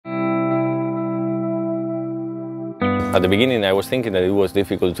At the beginning I was thinking that it was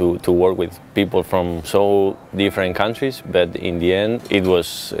difficult to work with people from so different countries, but in the end it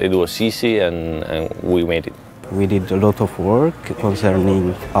was easy and we made it. We did a lot of work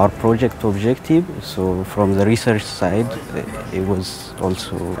concerning our project objective, so from the research side it was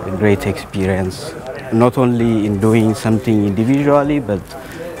also a great experience, not only in doing something individually but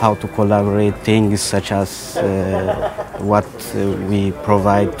how to collaborate, things such as what we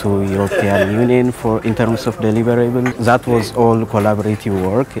provide to European Union in terms of deliverables. That was all collaborative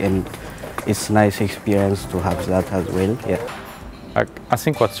work, and it's a nice experience to have that as well. Yeah. I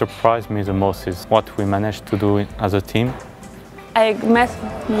think what surprised me the most is what we managed to do as a team. I met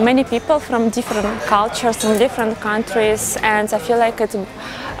many people from different cultures, from different countries, and I feel like it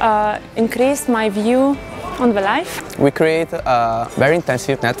increased my view on the life. We create a very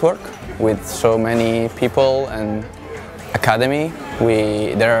intensive network with so many people and academy.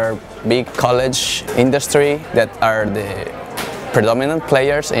 There are big college industry that are the predominant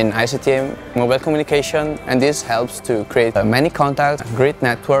players in ICT and mobile communication, and this helps to create many contacts, a great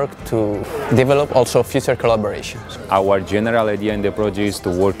network to develop also future collaborations. Our general idea in the project is to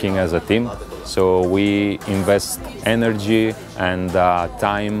working as a team, so we invest energy and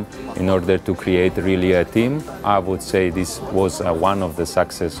time in order to create really a team. I would say this was one of the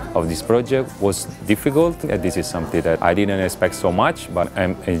success of this project. It was difficult. This is something that I didn't expect so much, but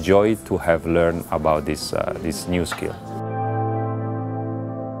I'm enjoyed to have learned about this new skill.